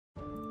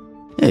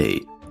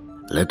Hey,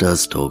 let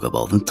us talk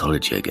about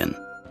mythology again.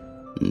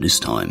 This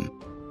time,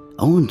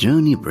 our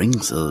journey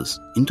brings us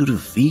into the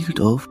field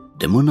of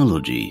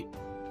demonology,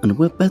 and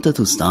we're better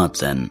to start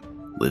then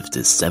with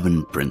the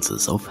 7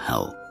 Princes of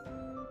Hell.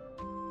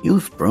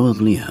 You've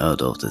probably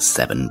heard of the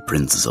 7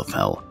 Princes of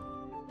Hell,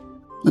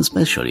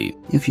 especially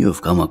if you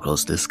have come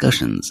across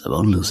discussions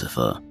about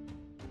Lucifer.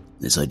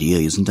 This idea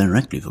isn't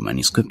directly from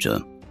any scripture,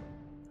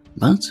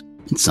 but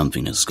it's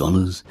something that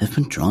scholars have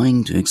been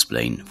trying to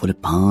explain for the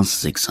past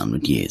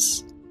 600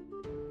 years.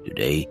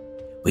 Today,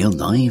 we'll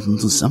dive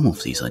into some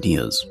of these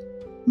ideas,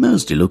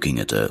 mostly looking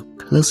at a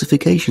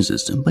classification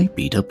system by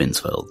Peter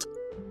Binsfeld.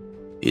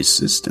 His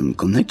system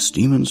connects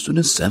demons to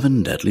the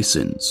 7 deadly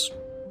sins,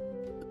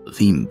 a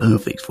theme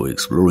perfect for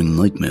exploring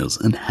nightmares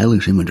and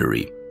hellish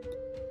imagery.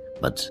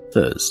 But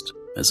first,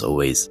 as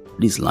always,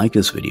 please like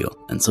this video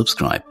and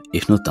subscribe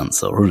if not done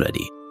so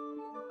already.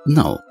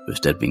 Now,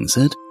 with that being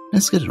said,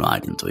 let's get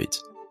right into it.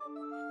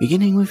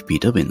 Beginning with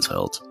Peter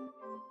Binsfeld.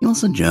 He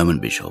was a German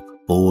bishop,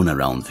 born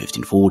around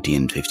 1540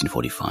 and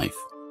 1545.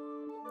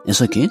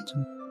 As a kid,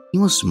 he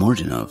was smart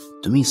enough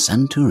to be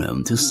sent to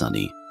Rome to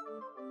study,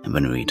 and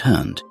when he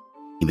returned,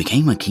 he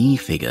became a key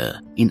figure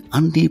in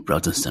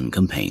anti-Protestant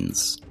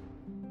campaigns.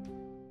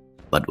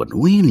 But what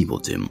really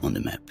put him on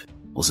the map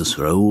was his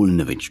role in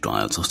the witch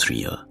trials of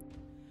Trier,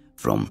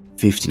 from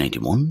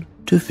 1581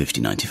 to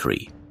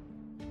 1593.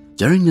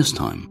 During this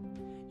time,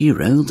 he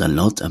wrote a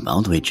lot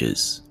about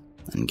witches,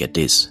 and get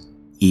this,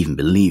 even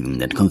believing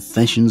that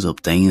confessions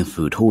obtained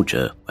through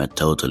torture were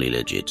totally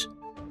legit.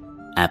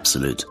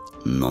 Absolute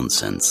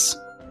nonsense.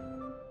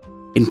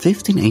 In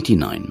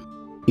 1589,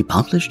 he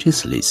published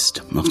his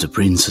list of the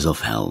Princes of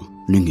Hell,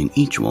 linking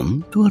each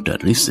one to a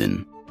deadly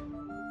sin.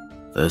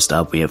 First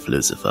up we have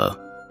Lucifer,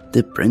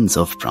 the Prince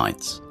of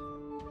Pride.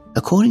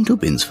 According to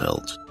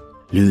Binsfeld,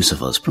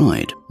 Lucifer's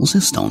pride was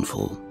his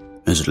downfall,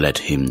 as it led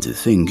him to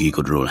think he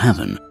could rule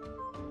heaven.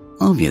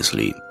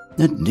 Obviously,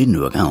 that didn't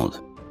work out,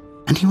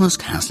 and he was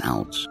cast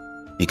out,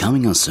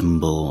 becoming a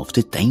symbol of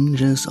the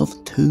dangers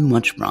of too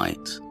much pride.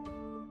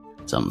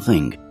 Some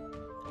think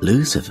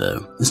Lucifer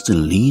is the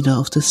leader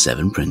of the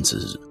 7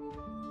 princes,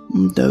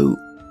 though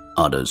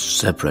others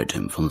separate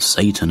him from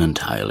Satan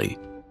entirely.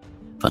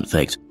 Fun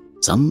fact,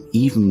 some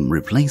even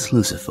replace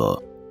Lucifer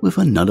with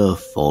another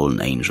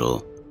fallen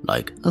angel,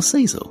 like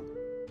Azazel.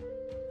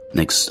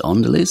 Next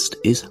on the list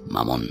is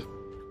Mammon,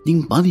 the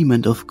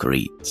embodiment of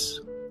greed.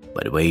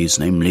 By the way, his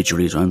name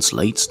literally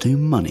translates to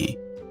money,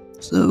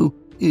 so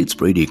it's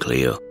pretty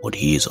clear what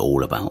he is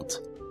all about.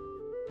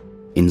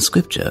 In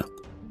scripture,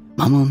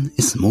 Mammon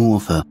is more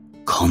of a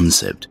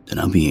concept than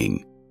a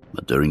being,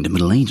 but during the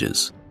Middle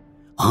Ages,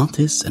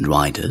 artists and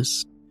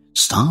writers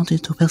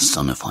started to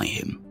personify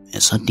him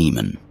as a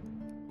demon.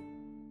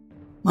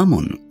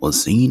 Mammon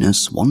was seen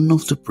as one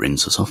of the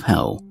princes of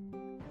hell,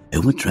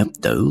 who would trap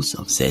those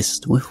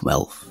obsessed with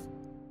wealth.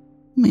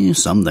 He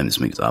is sometimes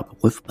mixed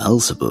up with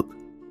Beelzebub.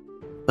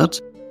 But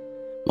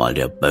while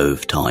they are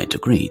both tied to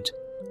greed,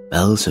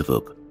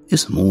 Beelzebub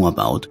is more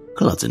about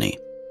gluttony.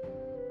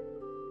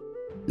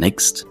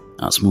 Next,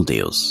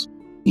 Asmodeus.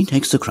 He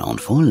takes the crown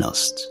for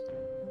lust.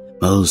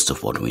 Most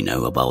of what we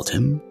know about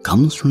him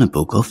comes from the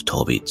Book of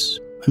Tobit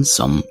and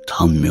some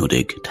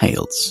Talmudic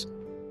tales.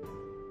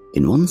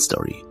 In one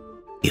story,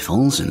 he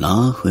falls in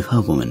love with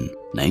a woman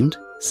named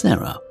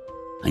Sarah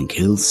and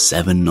kills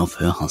 7 of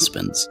her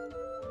husbands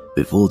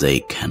before they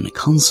can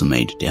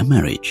consummate their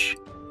marriage.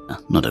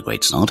 Not a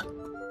great start.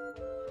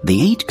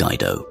 The 8th guy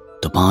though,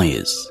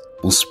 Tobias,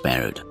 was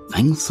spared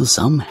thanks to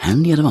some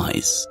handy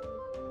advice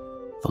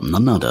from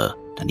none other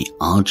than the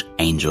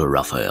Archangel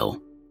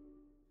Raphael.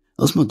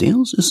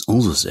 Asmodeus is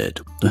also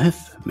said to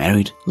have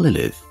married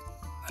Lilith,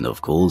 and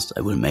of course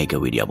I will make a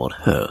video about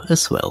her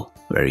as well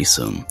very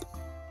soon,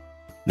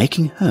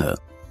 making her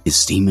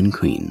his demon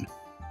queen.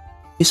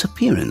 His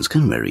appearance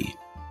can vary,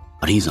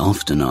 but he's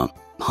often a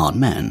part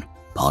man,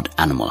 part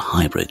animal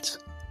hybrid.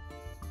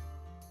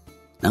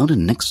 Now the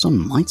next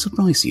one might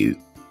surprise you,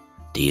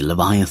 the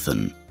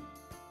Leviathan.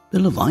 The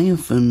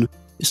Leviathan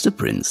is the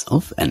prince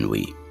of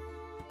envy.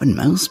 When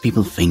most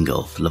people think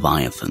of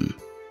Leviathan,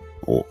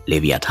 or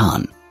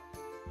Leviathan,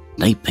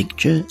 they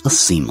picture a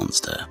sea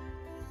monster,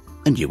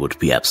 and you would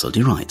be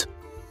absolutely right.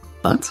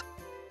 But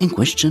in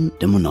Christian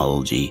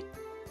demonology,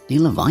 the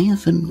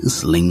Leviathan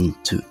is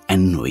linked to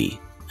envy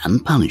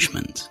and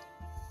punishment.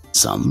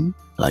 Some,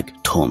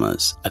 like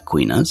Thomas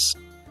Aquinas,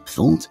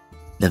 thought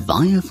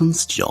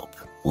Leviathan's job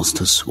was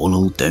to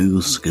swallow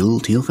those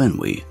guilty of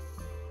envy.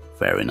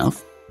 Fair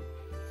enough.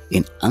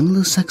 In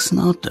Anglo-Saxon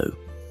art though,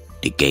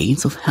 the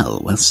gates of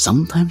hell were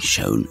sometimes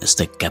shown as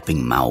the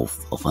gaping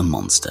mouth of a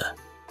monster.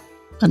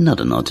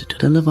 Another nod to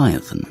the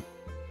Leviathan.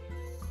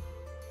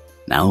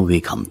 Now we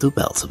come to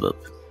Beelzebub.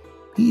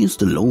 He is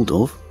the lord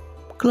of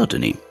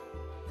gluttony.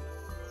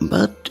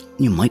 But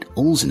you might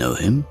also know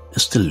him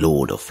as the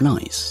Lord of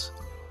Lies.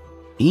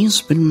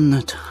 He's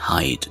been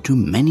tied to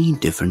many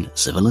different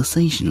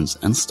civilizations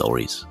and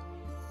stories,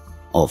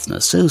 often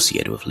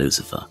associated with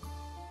Lucifer.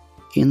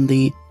 In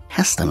the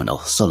Testament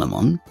of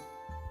Solomon,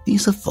 he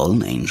is a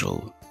fallen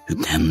angel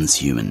who tempts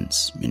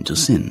humans into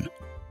sin,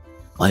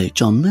 while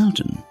John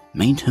Milton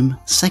made him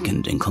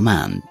second in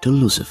command to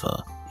Lucifer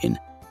in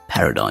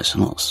Paradise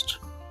Lost.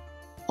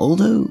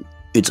 Although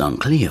it's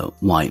unclear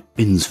why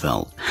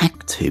Binsfeld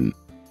hacked him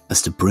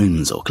as the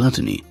Prince of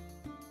Gluttony,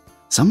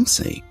 some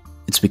say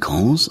it's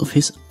because of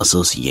his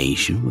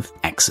association with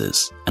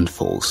axes and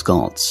false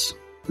gods,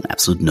 an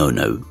absolute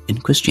no-no in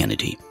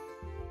Christianity.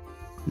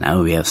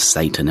 Now we have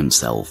Satan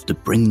himself, the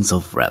Prince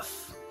of Wrath.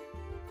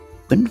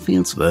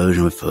 Binfield's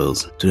version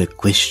refers to the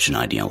Christian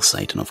idea of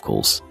Satan, of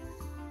course,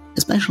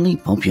 especially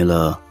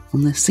popular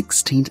from the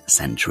 16th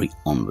century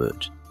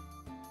onward.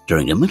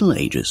 During the Middle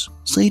Ages,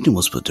 Satan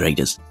was portrayed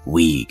as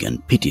weak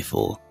and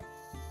pitiful,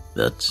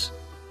 but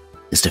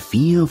as the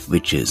fear of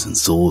witches and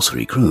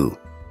sorcery grew,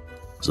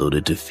 so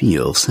did the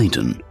fear of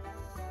Satan.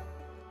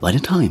 By the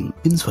time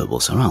Binsfeld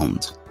was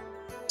around,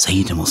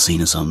 Satan was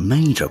seen as a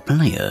major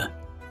player,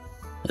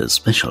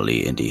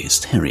 especially in the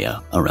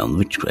hysteria around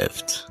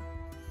witchcraft.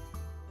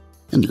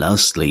 And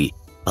lastly,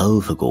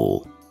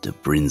 Belphegor, the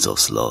Prince of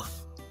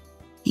Sloth.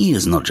 He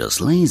is not just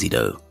lazy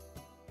though,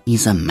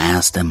 he's a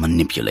master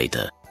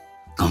manipulator,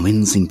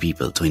 convincing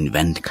people to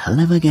invent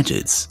clever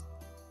gadgets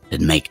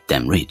that make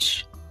them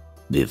rich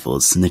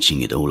before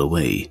snatching it all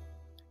away.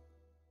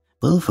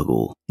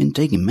 Belphegor can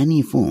take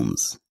many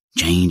forms,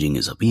 changing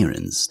his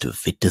appearance to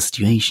fit the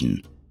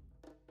situation.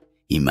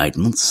 He might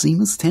not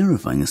seem as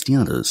terrifying as the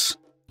others,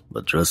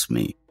 but trust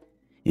me,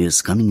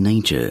 his cunning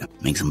nature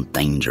makes him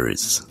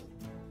dangerous.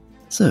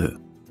 So,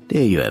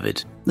 there you have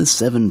it, the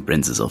 7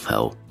 Princes of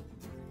Hell.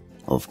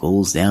 Of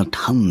course, there are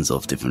tons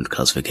of different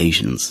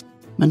classifications,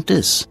 and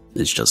this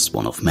is just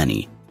one of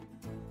many.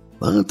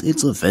 But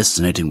it's a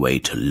fascinating way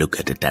to look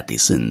at the deadly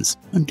sins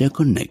and their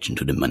connection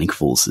to demonic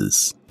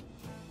forces.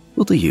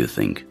 What do you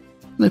think?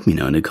 Let me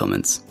know in the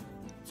comments.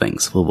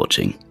 Thanks for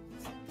watching.